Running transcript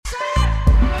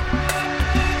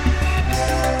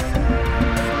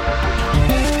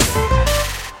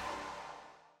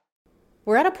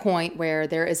at a point where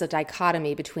there is a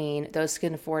dichotomy between those who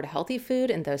can afford healthy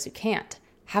food and those who can't.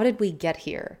 How did we get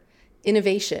here?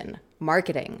 Innovation,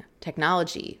 marketing,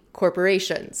 technology,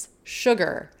 corporations,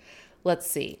 sugar. Let's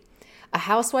see. A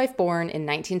housewife born in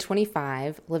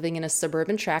 1925, living in a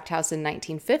suburban tract house in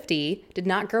 1950, did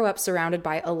not grow up surrounded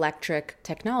by electric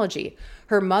technology.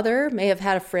 Her mother may have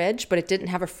had a fridge, but it didn't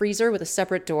have a freezer with a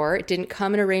separate door. It didn't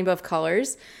come in a rainbow of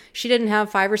colors. She didn't have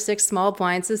 5 or 6 small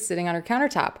appliances sitting on her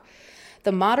countertop.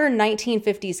 The modern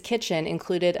 1950s kitchen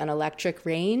included an electric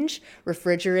range,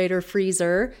 refrigerator,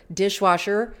 freezer,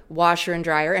 dishwasher, washer and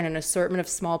dryer, and an assortment of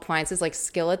small appliances like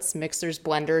skillets, mixers,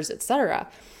 blenders, etc.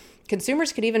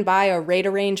 Consumers could even buy a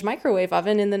rate-of-range microwave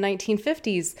oven in the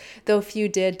 1950s, though few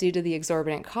did due to the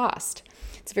exorbitant cost.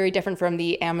 It's very different from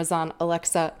the Amazon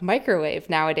Alexa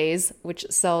microwave nowadays, which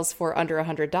sells for under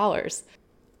 $100.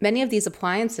 Many of these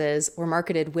appliances were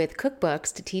marketed with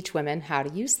cookbooks to teach women how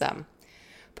to use them.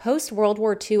 Post-World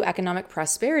War II economic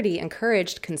prosperity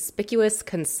encouraged conspicuous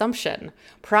consumption.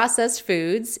 Processed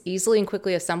foods, easily and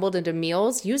quickly assembled into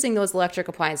meals using those electric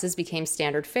appliances, became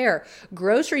standard fare.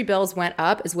 Grocery bills went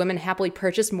up as women happily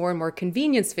purchased more and more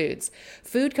convenience foods.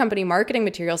 Food company marketing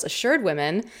materials assured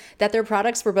women that their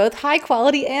products were both high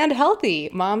quality and healthy.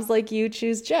 Moms like you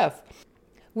choose Jif,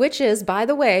 which is, by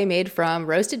the way, made from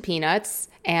roasted peanuts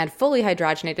and fully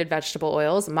hydrogenated vegetable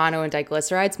oils, mono and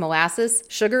diglycerides, molasses,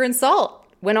 sugar, and salt,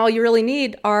 when all you really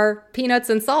need are peanuts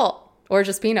and salt, or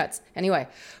just peanuts. Anyway,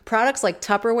 products like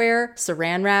Tupperware,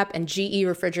 Saran Wrap, and GE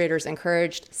refrigerators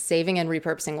encouraged saving and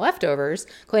repurposing leftovers,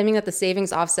 claiming that the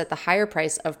savings offset the higher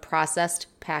price of processed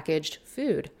packaged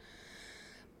food.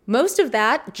 Most of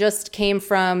that just came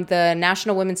from the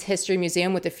National Women's History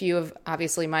Museum, with a few of,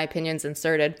 obviously, my opinions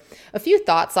inserted. A few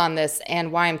thoughts on this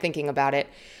and why I'm thinking about it.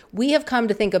 We have come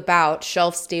to think about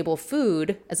shelf-stable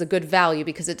food as a good value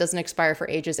because it doesn't expire for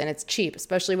ages and it's cheap,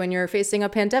 especially when you're facing a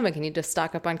pandemic and you need to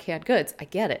stock up on canned goods. I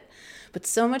get it. But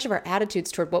so much of our attitudes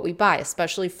toward what we buy,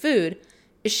 especially food,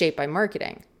 is shaped by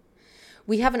marketing.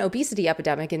 We have an obesity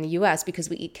epidemic in the US because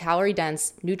we eat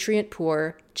calorie-dense,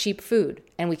 nutrient-poor, cheap food,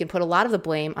 and we can put a lot of the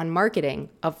blame on marketing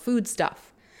of food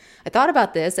stuff. I thought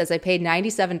about this as I paid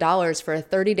 $97 for a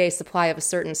 30-day supply of a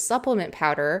certain supplement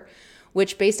powder,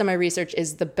 which based on my research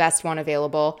is the best one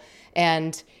available.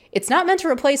 And it's not meant to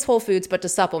replace whole foods, but to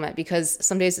supplement, because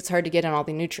some days it's hard to get in all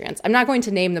the nutrients. I'm not going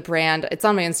to name the brand. It's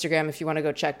on my Instagram if you want to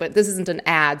go check, but this isn't an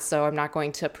ad, so I'm not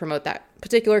going to promote that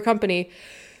particular company.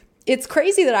 It's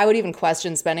crazy that I would even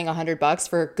question spending $100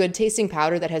 for good tasting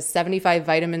powder that has 75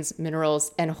 vitamins,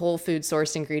 minerals, and whole food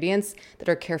sourced ingredients that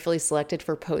are carefully selected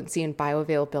for potency and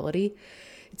bioavailability.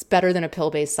 It's better than a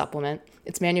pill-based supplement.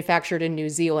 It's manufactured in New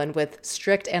Zealand with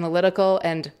strict analytical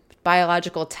and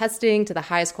biological testing to the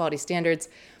highest quality standards.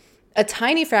 A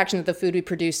tiny fraction of the food we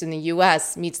produce in the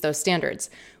US meets those standards.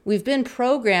 We've been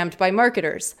programmed by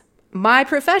marketers, my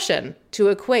profession, to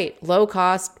equate low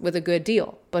cost with a good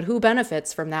deal. But who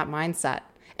benefits from that mindset?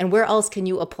 And where else can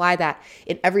you apply that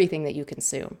in everything that you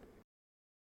consume?